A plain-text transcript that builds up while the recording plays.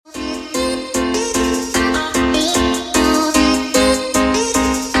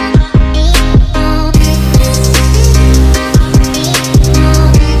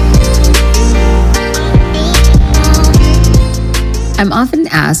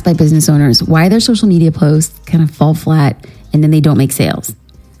asked by business owners why their social media posts kind of fall flat and then they don't make sales.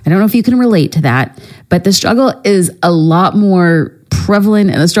 I don't know if you can relate to that, but the struggle is a lot more prevalent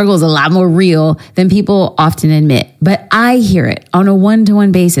and the struggle is a lot more real than people often admit. But I hear it on a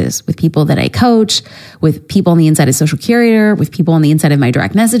one-to-one basis with people that I coach, with people on the inside of Social Curator, with people on the inside of my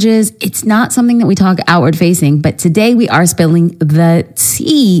direct messages. It's not something that we talk outward facing, but today we are spilling the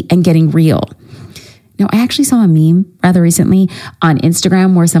tea and getting real. Now, I actually saw a meme rather recently on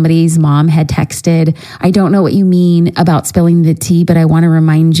Instagram where somebody's mom had texted, "I don't know what you mean about spilling the tea, but I want to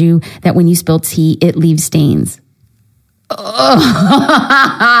remind you that when you spill tea, it leaves stains." I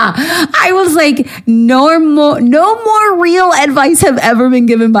was like, no more real advice have ever been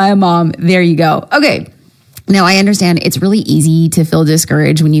given by a mom. There you go. Okay. Now I understand it's really easy to feel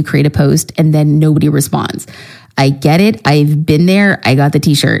discouraged when you create a post and then nobody responds. I get it. I've been there. I got the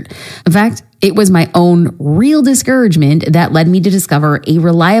t-shirt. In fact, it was my own real discouragement that led me to discover a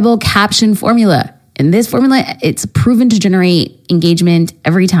reliable caption formula. And this formula, it's proven to generate engagement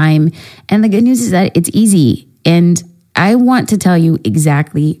every time. And the good news is that it's easy. And I want to tell you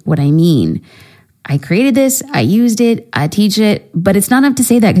exactly what I mean. I created this, I used it, I teach it, but it's not enough to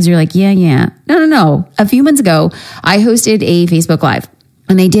say that because you're like, yeah. No. A few months ago, I hosted a Facebook Live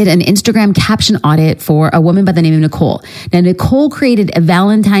and I did an Instagram caption audit for a woman by the name of Nicole. Now, Nicole created a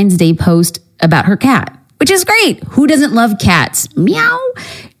Valentine's Day post about her cat, which is great. Who doesn't love cats? Meow.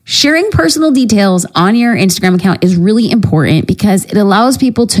 Sharing personal details on your Instagram account is really important because it allows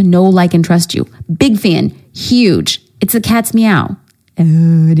people to know, like, and trust you. Big fan, huge. It's the cat's meow. Do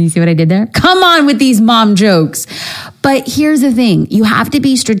you see what I did there? Come on with these mom jokes. But here's the thing. You have to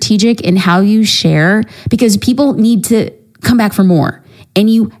be strategic in how you share because people need to come back for more. And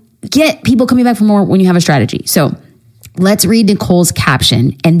you get people coming back for more when you have a strategy. So let's read Nicole's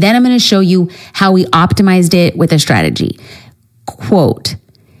caption. And then I'm going to show you how we optimized it with a strategy. Quote,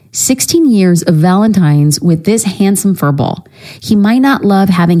 16 years of Valentine's with this handsome furball. He might not love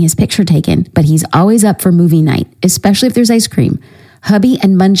having his picture taken, but he's always up for movie night, especially if there's ice cream. Hubby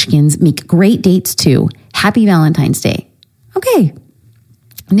and Munchkins make great dates too. Happy Valentine's Day. Okay.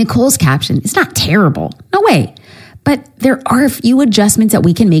 Nicole's caption is not terrible. No way. But there are a few adjustments that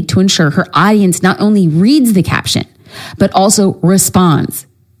we can make to ensure her audience not only reads the caption, but also responds.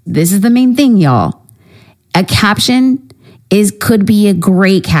 This is the main thing, y'all. A caption could be a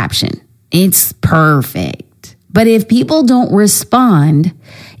great caption. It's perfect. But if people don't respond,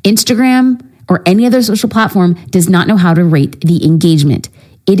 Instagram or any other social platform does not know how to rate the engagement.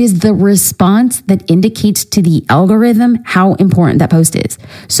 It is the response that indicates to the algorithm how important that post is.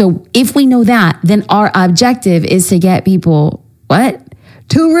 So if we know that, then our objective is to get people,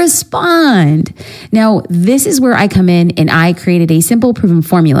 to respond. Now, this is where I come in and I created a simple proven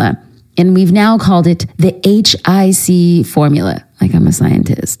formula. And we've now called it the HIC formula, like I'm a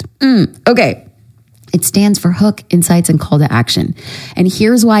scientist. Okay. It stands for hook, insights, and call to action. And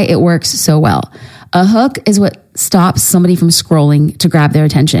here's why it works so well. A hook is what stops somebody from scrolling to grab their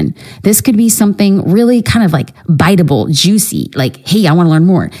attention. This could be something really kind of like biteable, juicy, like, hey, I want to learn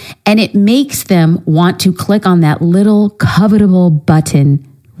more. And it makes them want to click on that little covetable button,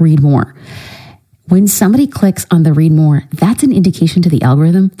 read more. When somebody clicks on the read more, that's an indication to the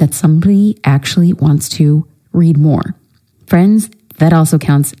algorithm that somebody actually wants to read more. Friends, that also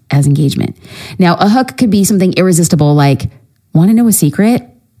counts as engagement. Now, a hook could be something irresistible like, want to know a secret?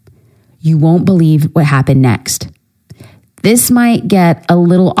 You won't believe what happened next. This might get a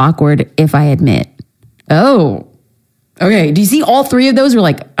little awkward if I admit. Oh, okay. Do you see all three of those? We're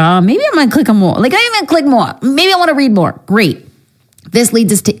like, maybe I'm going to click on more. Like, I even click more. Maybe I want to read more. Great. This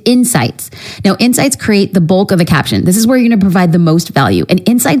leads us to insights. Now, insights create the bulk of the caption. This is where you're going to provide the most value. And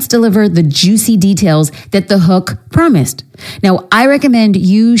insights deliver the juicy details that the hook promised. Now, I recommend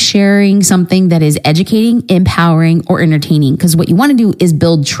you sharing something that is educating, empowering, or entertaining, because what you want to do is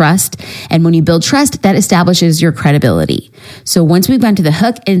build trust. And when you build trust, that establishes your credibility. So once we've gone to the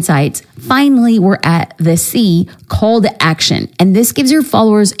hook insights, finally, we're at the C, call to action. And this gives your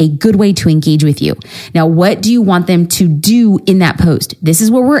followers a good way to engage with you. Now, what do you want them to do in that post? This is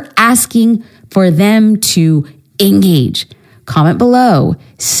where we're asking for them to engage. Comment below,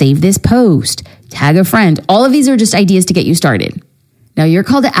 save this post, tag a friend. All of these are just ideas to get you started. Now, your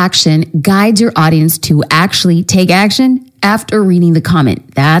call to action guides your audience to actually take action after reading the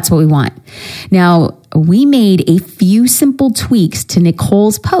comment. That's what we want. Now, we made a few simple tweaks to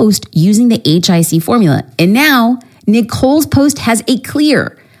Nicole's post using the HIC formula. And now Nicole's post has a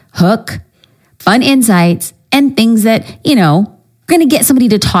clear hook, fun insights, and things that, are going to get somebody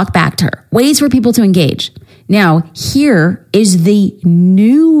to talk back to her. Ways for people to engage. Now, here is the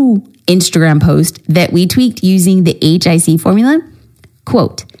new Instagram post that we tweaked using the HIC formula.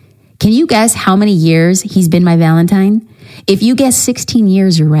 Quote, "Can you guess how many years he's been my Valentine? If you guess 16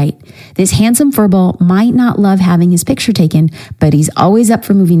 years, you're right. This handsome furball might not love having his picture taken, but he's always up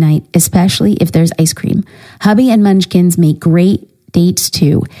for movie night, especially if there's ice cream. Hubby and Munchkins make great dates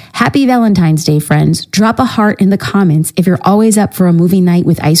too. Happy Valentine's Day, friends. Drop a heart in the comments if you're always up for a movie night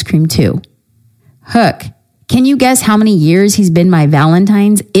with ice cream too." Hook, "Can you guess how many years he's been my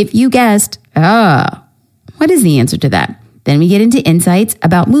Valentine's? If you guessed, what is the answer to that?" Then we get into insights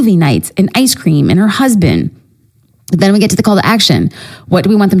about movie nights and ice cream and her husband. Then we get to the call to action. What do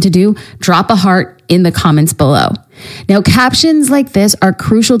we want them to do? Drop a heart in the comments below. Now, captions like this are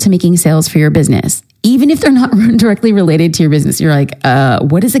crucial to making sales for your business, even if they're not directly related to your business. You're like,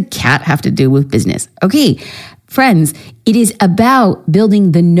 what does a cat have to do with business? Okay, friends, it is about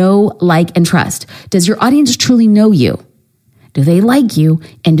building the know, like, and trust. Does your audience truly know you? Do they like you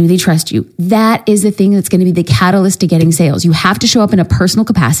and do they trust you? That is the thing that's going to be the catalyst to getting sales. You have to show up in a personal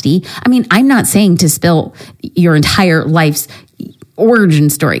capacity. I mean, I'm not saying to spill your entire life's origin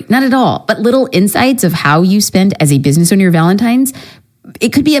story, not at all, but little insights of how you spend as a business owner your Valentine's.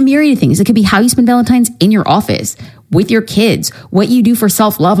 It could be a myriad of things. It could be how you spend Valentine's in your office, with your kids, what you do for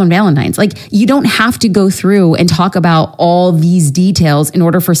self-love on Valentine's. Like, you don't have to go through and talk about all these details in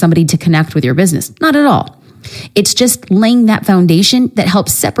order for somebody to connect with your business. Not at all. It's just laying that foundation that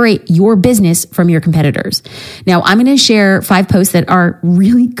helps separate your business from your competitors. Now, I'm going to share 5 posts that are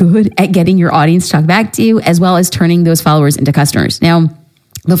really good at getting your audience to talk back to you, as well as turning those followers into customers. Now,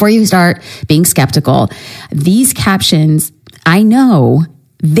 before you start being skeptical, these captions, I know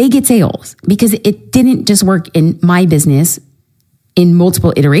they get sales because it didn't just work in my business, in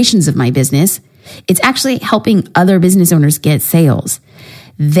multiple iterations of my business. It's actually helping other business owners get sales.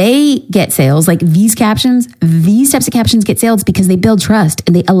 They get sales, like these captions, these types of captions get sales because they build trust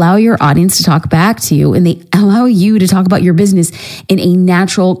and they allow your audience to talk back to you and they allow you to talk about your business in a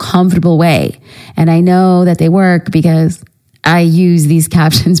natural, comfortable way. And I know that they work because I use these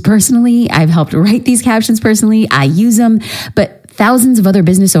captions personally. I've helped write these captions personally. I use them, but thousands of other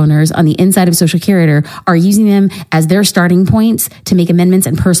business owners on the inside of Social Curator are using them as their starting points to make amendments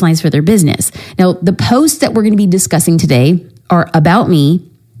and personalize for their business. Now, the posts that we're going to be discussing today are about me,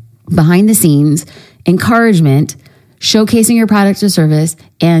 behind the scenes, encouragement, showcasing your product or service,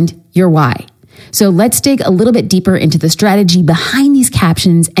 and your why. So let's dig a little bit deeper into the strategy behind these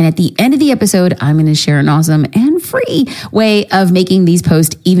captions. And at the end of the episode, I'm going to share an awesome and free way of making these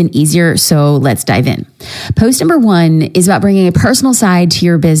posts even easier. So let's dive in. Post number 1 is about bringing a personal side to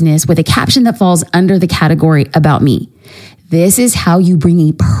your business with a caption that falls under the category about me. This is how you bring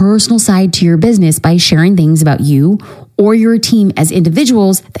a personal side to your business by sharing things about you or your team as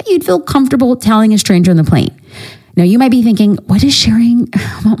individuals that you'd feel comfortable telling a stranger on the plane. Now, you might be thinking, what does sharing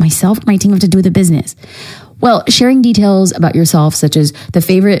about myself or my team have to do with the business? Well, sharing details about yourself, such as the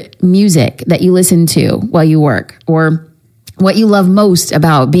favorite music that you listen to while you work, or what you love most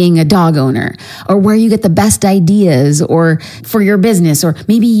about being a dog owner, or where you get the best ideas or for your business, or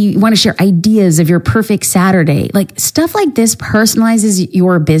maybe you want to share ideas of your perfect Saturday. Like, stuff like this personalizes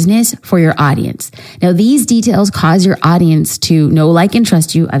your business for your audience. Now, these details cause your audience to know, like, and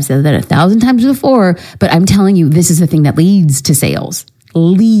trust you. I've said that 1,000 times before, but I'm telling you, this is the thing that leads to sales.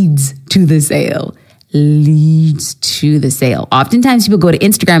 Leads to the sale. Oftentimes people go to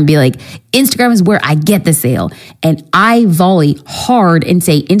Instagram and be like, Instagram is where I get the sale. And I volley hard and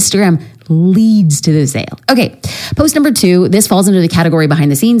say Instagram leads to the sale. Okay, post number 2, this falls under the category behind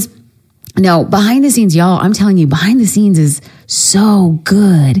the scenes. No, behind the scenes, y'all, I'm telling you, behind the scenes is so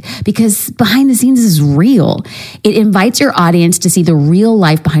good because behind the scenes is real. It invites your audience to see the real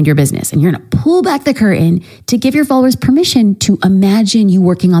life behind your business. And you're going to pull back the curtain to give your followers permission to imagine you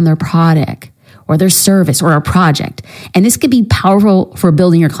working on their product or their service or a project. And this could be powerful for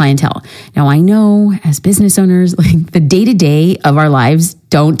building your clientele. Now, I know as business owners, like the day-to-day of our lives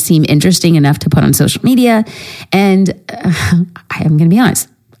don't seem interesting enough to put on social media. And I am going to be honest,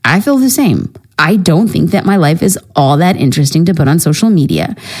 I feel the same. I don't think that my life is all that interesting to put on social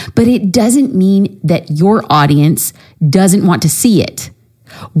media, but it doesn't mean that your audience doesn't want to see it.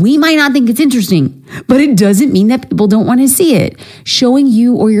 We might not think it's interesting, but it doesn't mean that people don't want to see it. Showing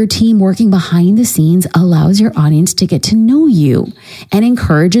you or your team working behind the scenes allows your audience to get to know you and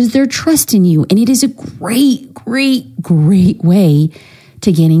encourages their trust in you. And it is a great, great, great way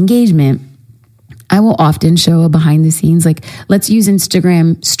to get engagement. I will often show a behind the scenes, like let's use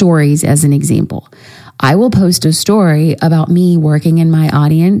Instagram stories as an example. I will post a story about me working in my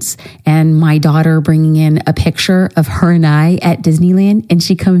audience and my daughter bringing in a picture of her and I at Disneyland. And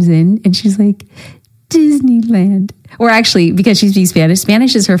she comes in and she's like, Disneyland. Or actually, because she speaks Spanish,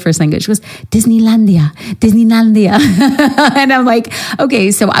 Spanish is her first language. She goes, Disneylandia. And I'm like,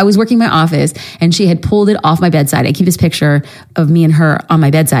 okay, so I was working in my office and she had pulled it off my bedside. I keep this picture of me and her on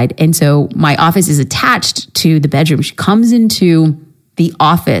my bedside. And so my office is attached to the bedroom. She comes into the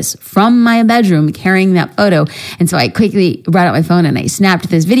office from my bedroom carrying that photo. And so I quickly brought out my phone and I snapped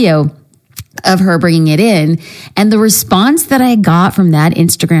this video of her bringing it in. And the response that I got from that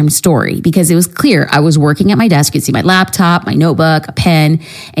Instagram story, because it was clear I was working at my desk, you'd see my laptop, my notebook, a pen,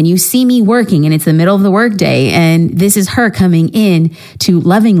 and you see me working and it's the middle of the workday. And this is her coming in to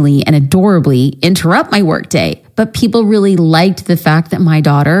lovingly and adorably interrupt my workday. But people really liked the fact that my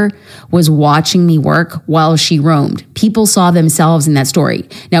daughter was watching me work while she roamed. People saw themselves in that story.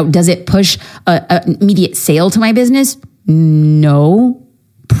 Now, does it push an immediate sale to my business? No.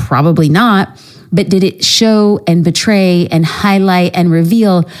 Probably not, but did it show and betray and highlight and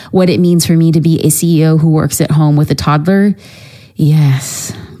reveal what it means for me to be a CEO who works at home with a toddler?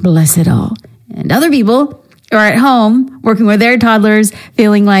 Yes, bless it all. And other people are at home working with their toddlers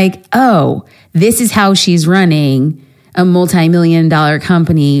feeling like, oh, this is how she's running a multi-million-dollar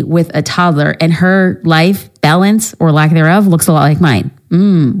company with a toddler and her life balance or lack thereof looks a lot like mine.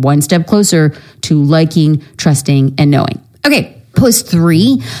 One step closer to liking, trusting, and knowing. Okay. Post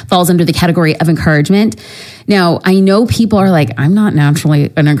 3 falls under the category of encouragement. Now, I know people are like, I'm not naturally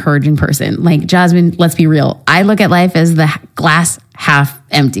an encouraging person. Like, Jasmine, let's be real. I look at life as the glass half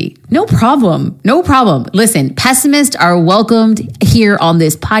empty. No problem. Listen, pessimists are welcomed here on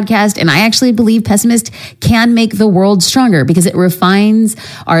this podcast. And I actually believe pessimists can make the world stronger because it refines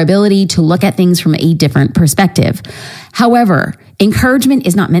our ability to look at things from a different perspective. However, encouragement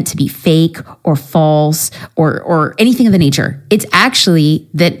is not meant to be fake or false or anything of the nature. It's actually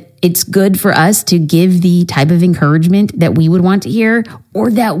that it's good for us to give the type of encouragement that we would want to hear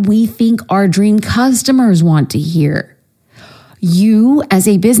or that we think our dream customers want to hear. You, as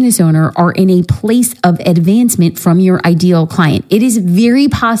a business owner, are in a place of advancement from your ideal client. It is very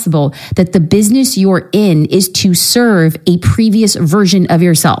possible that the business you're in is to serve a previous version of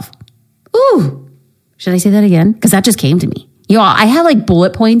yourself. Ooh, should I say that again? Because that just came to me. Y'all, I have like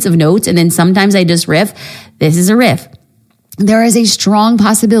bullet points of notes and then sometimes I just riff. This is a riff. There is a strong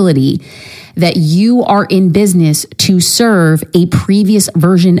possibility that you are in business to serve a previous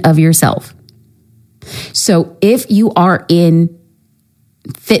version of yourself. So if you are in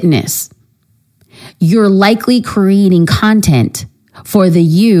fitness, you're likely creating content for the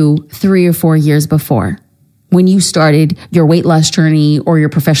you 3 or 4 years before when you started your weight loss journey or your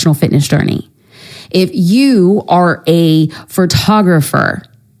professional fitness journey. If you are a photographer,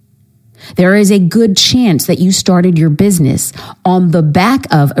 there is a good chance that you started your business on the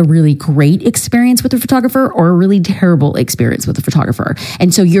back of a really great experience with a photographer or a really terrible experience with a photographer.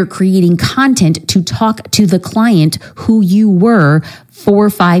 And so you're creating content to talk to the client who you were 4 or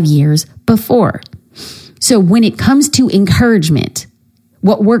 5 years before. So when it comes to encouragement,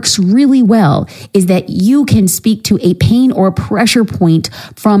 what works really well is that you can speak to a pain or a pressure point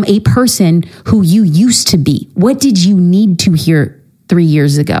from a person who you used to be. What did you need to hear 3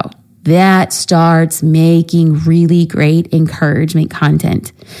 years ago? That starts making really great encouragement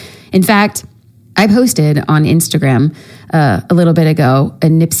content. In fact, I posted on Instagram a little bit ago a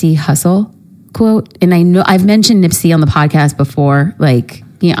Nipsey Hussle quote. And I know I've mentioned Nipsey on the podcast before. Like,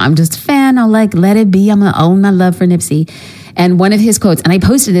 you know, I'm just a fan. I'll like, let it be. I'm going to own my love for Nipsey. And one of his quotes, and I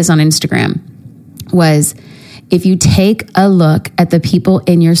posted this on Instagram, was, if you take a look at the people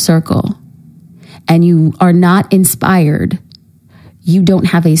in your circle and you are not inspired, you don't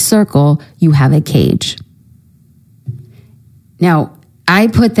have a circle, you have a cage. Now, I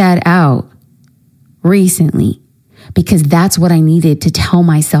put that out recently because that's what I needed to tell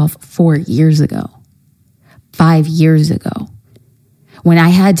myself 4 years ago, 5 years ago, when I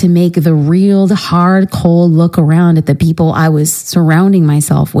had to make the real hard, cold look around at the people I was surrounding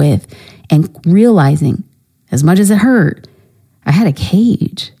myself with and realizing, as much as it hurt, I had a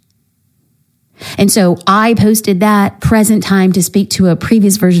cage. And so I posted that present time to speak to a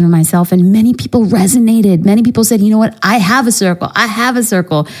previous version of myself, and many people resonated. Many people said, you know what? I have a circle. I have a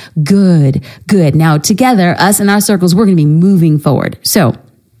circle. Good. Now together, us and our circles, we're going to be moving forward. So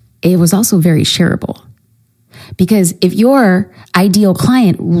it was also very shareable, because if your ideal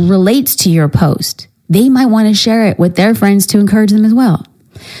client relates to your post, they might want to share it with their friends to encourage them as well.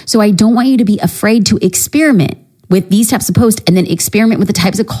 So I don't want you to be afraid to experiment with these types of posts and then experiment with the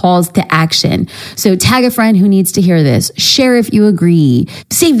types of calls to action. So tag a friend who needs to hear this, share if you agree,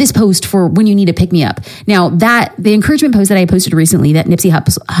 save this post for when you need to pick me up. Now the encouragement post that I posted recently, that Nipsey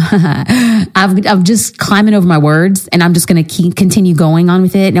Hussle, I'm just climbing over my words and I'm just going to continue going on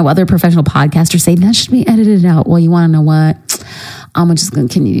with it. Now other professional podcasters say that should be edited out. Well, you want to know what? I'm just going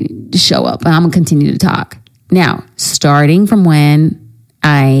to continue to show up and I'm going to continue to talk. Now, starting from when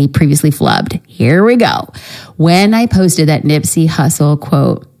I previously flubbed, here we go. When I posted that Nipsey Hussle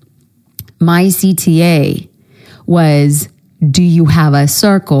quote, my CTA was, do you have a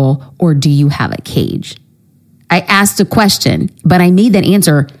circle or do you have a cage? I asked a question, but I made that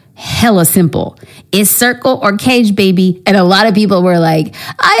answer hella simple. It's circle or cage, baby. And a lot of people were like,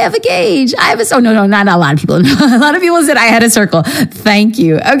 I have a cage. No, not a lot of people. A lot of people said I had a circle. Thank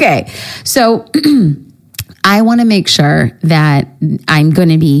you. Okay. So I want to make sure that I'm going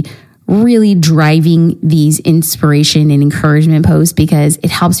to be really driving these inspiration and encouragement posts because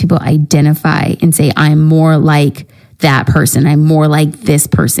it helps people identify and say, I'm more like that person. I'm more like this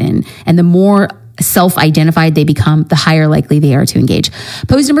person. And the more self-identified they become, the higher likely they are to engage.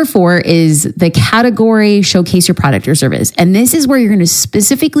 Post number 4 is the category showcase your product or service. And this is where you're going to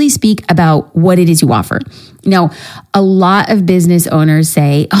specifically speak about what it is you offer. Now, a lot of business owners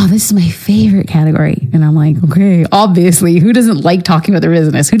say, oh, this is my favorite category. And I'm like, okay, obviously, who doesn't like talking about their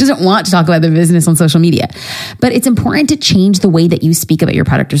business? Who doesn't want to talk about their business on social media? But it's important to change the way that you speak about your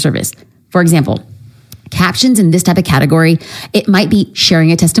product or service. For example, captions in this type of category, it might be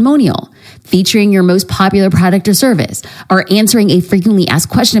sharing a testimonial, featuring your most popular product or service, or answering a frequently asked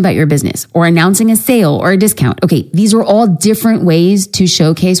question about your business, or announcing a sale or a discount. Okay, these are all different ways to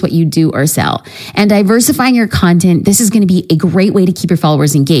showcase what you do or sell. And diversifying your content, this is going to be a great way to keep your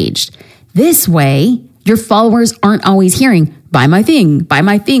followers engaged. This way, your followers aren't always hearing, buy my thing, buy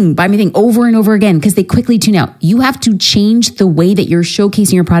my thing, buy my thing over and over again because they quickly tune out. You have to change the way that you're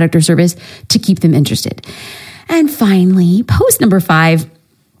showcasing your product or service to keep them interested. And finally, post number 5,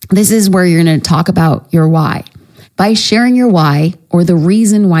 this is where you're going to talk about your why. By sharing your why or the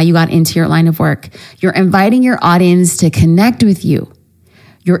reason why you got into your line of work, you're inviting your audience to connect with you.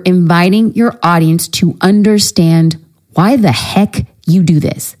 You're inviting your audience to understand why the heck you do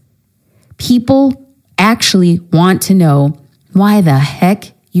this. People actually want to know why the heck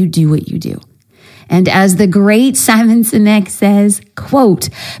you do what you do. And as the great Simon Sinek says, quote,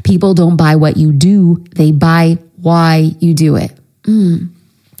 people don't buy what you do, they buy why you do it.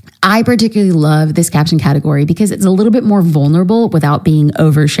 I particularly love this caption category because it's a little bit more vulnerable without being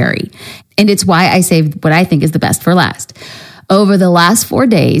oversharing. And it's why I saved what I think is the best for last. Over the last 4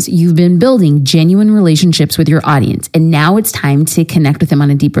 days, you've been building genuine relationships with your audience, and now it's time to connect with them on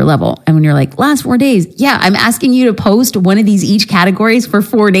a deeper level. And when you're like, last 4 days, yeah, I'm asking you to post one of these each categories for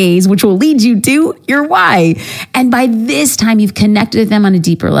 4 days, which will lead you to your why. And by this time, you've connected with them on a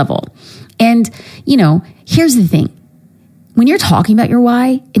deeper level. And, here's the thing. When you're talking about your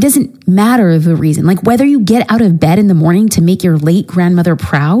why, it doesn't matter the reason. Like whether you get out of bed in the morning to make your late grandmother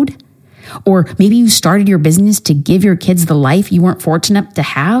proud, or maybe you started your business to give your kids the life you weren't fortunate enough to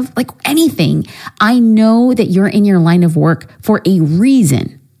have, like anything. I know that you're in your line of work for a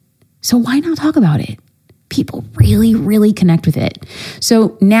reason. So why not talk about it? People really, really connect with it.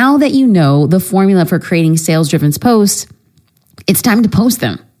 So now that you know the formula for creating sales-driven posts, it's time to post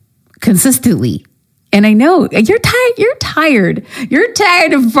them consistently. And I know you're tired. You're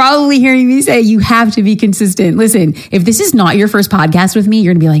tired of probably hearing me say you have to be consistent. Listen, if this is not your first podcast with me,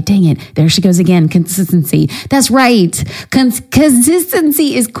 you're going to be like, dang it, there she goes again. Consistency. That's right.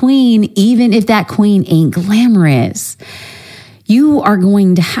 Consistency is queen, even if that queen ain't glamorous. You are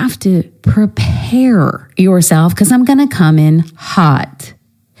going to have to prepare yourself because I'm going to come in hot.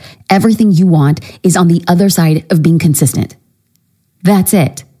 Everything you want is on the other side of being consistent. That's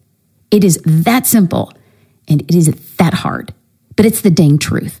it. It is that simple and it is that hard, but it's the dang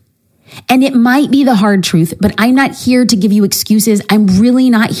truth. And it might be the hard truth, but I'm not here to give you excuses. I'm really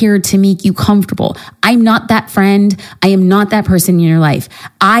not here to make you comfortable. I'm not that friend. I am not that person in your life.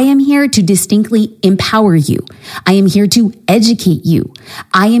 I am here to distinctly empower you. I am here to educate you.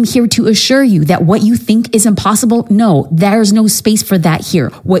 I am here to assure you that what you think is impossible, no, there's no space for that here.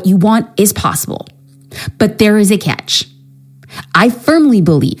 What you want is possible, but there is a catch. I firmly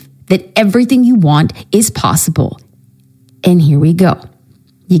believe that everything you want is possible. And here we go.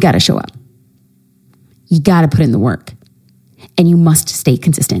 You got to show up. You got to put in the work. And you must stay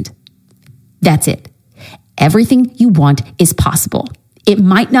consistent. That's it. Everything you want is possible. It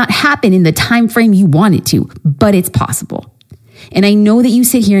might not happen in the time frame you want it to, but it's possible. And I know that you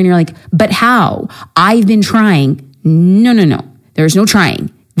sit here and you're like, but how? I've been trying. No. There's no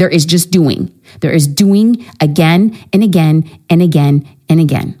trying. There is just doing. There is doing again and again and again and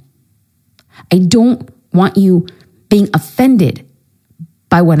again. I don't want you being offended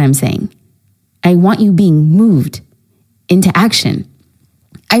by what I'm saying. I want you being moved into action.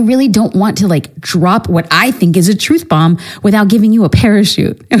 I really don't want to drop what I think is a truth bomb without giving you a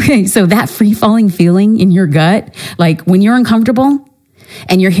parachute. Okay, so that free falling feeling in your gut, like when you're uncomfortable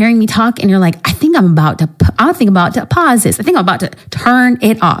and you're hearing me talk and you're like, I think I'm about to pause this. I think I'm about to turn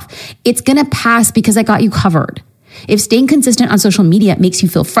it off. It's going to pass because I got you covered. If staying consistent on social media makes you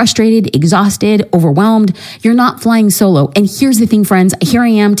feel frustrated, exhausted, overwhelmed, you're not flying solo. And here's the thing, friends, here I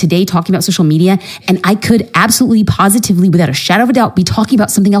am today talking about social media, and I could absolutely positively, without a shadow of a doubt, be talking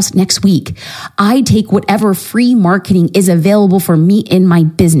about something else next week. I take whatever free marketing is available for me in my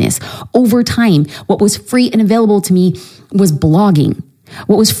business. Over time, what was free and available to me was blogging.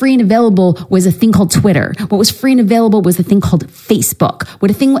 What was free and available was a thing called Twitter. What was free and available was a thing called Facebook.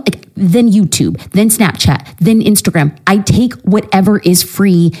 Then YouTube, then Snapchat, then Instagram. I take whatever is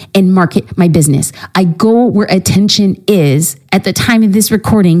free and market my business. I go where attention is. At the time of this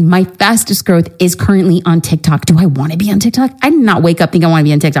recording, my fastest growth is currently on TikTok. Do I want to be on TikTok? I did not wake up thinking I want to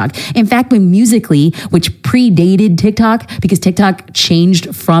be on TikTok. In fact, when Musical.ly, which predated TikTok, because TikTok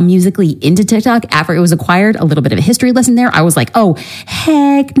changed from Musical.ly into TikTok after it was acquired, a little bit of a history lesson there. I was like, oh,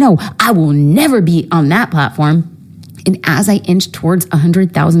 heck no, I will never be on that platform. And as I inch towards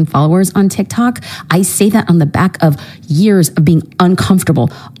 100,000 followers on TikTok, I say that on the back of years of being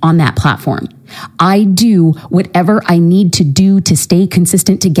uncomfortable on that platform. I do whatever I need to do to stay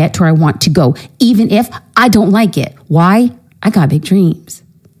consistent to get to where I want to go, even if I don't like it. Why? I got big dreams.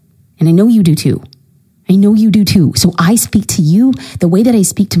 And I know you do too. So I speak to you the way that I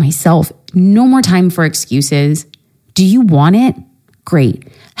speak to myself. No more time for excuses. Do you want it? Great.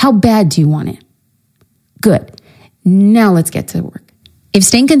 How bad do you want it? Good. Now let's get to work. If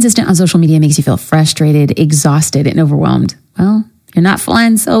staying consistent on social media makes you feel frustrated, exhausted, and overwhelmed, well, you're not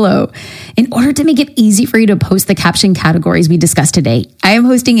flying solo. In order to make it easy for you to post the caption categories we discussed today, I am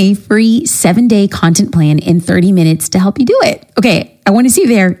hosting a free 7-day content plan in 30 minutes to help you do it. Okay, I want to see you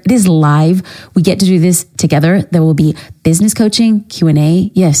there. It is live. We get to do this together. There will be business coaching,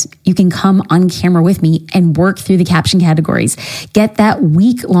 Q&A. Yes, you can come on camera with me and work through the caption categories. Get that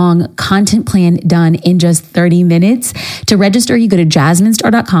week-long content plan done in just 30 minutes. To register, you go to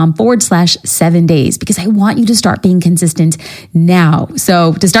jasminestar.com/7 days because I want you to start being consistent now.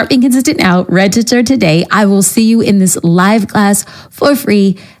 So to start being consistent now, register today. I will see you in this live class for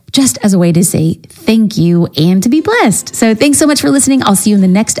free, just as a way to say thank you and to be blessed. So thanks so much for listening. I'll see you in the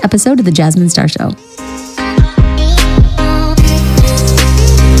next episode of The Jasmine Star Show.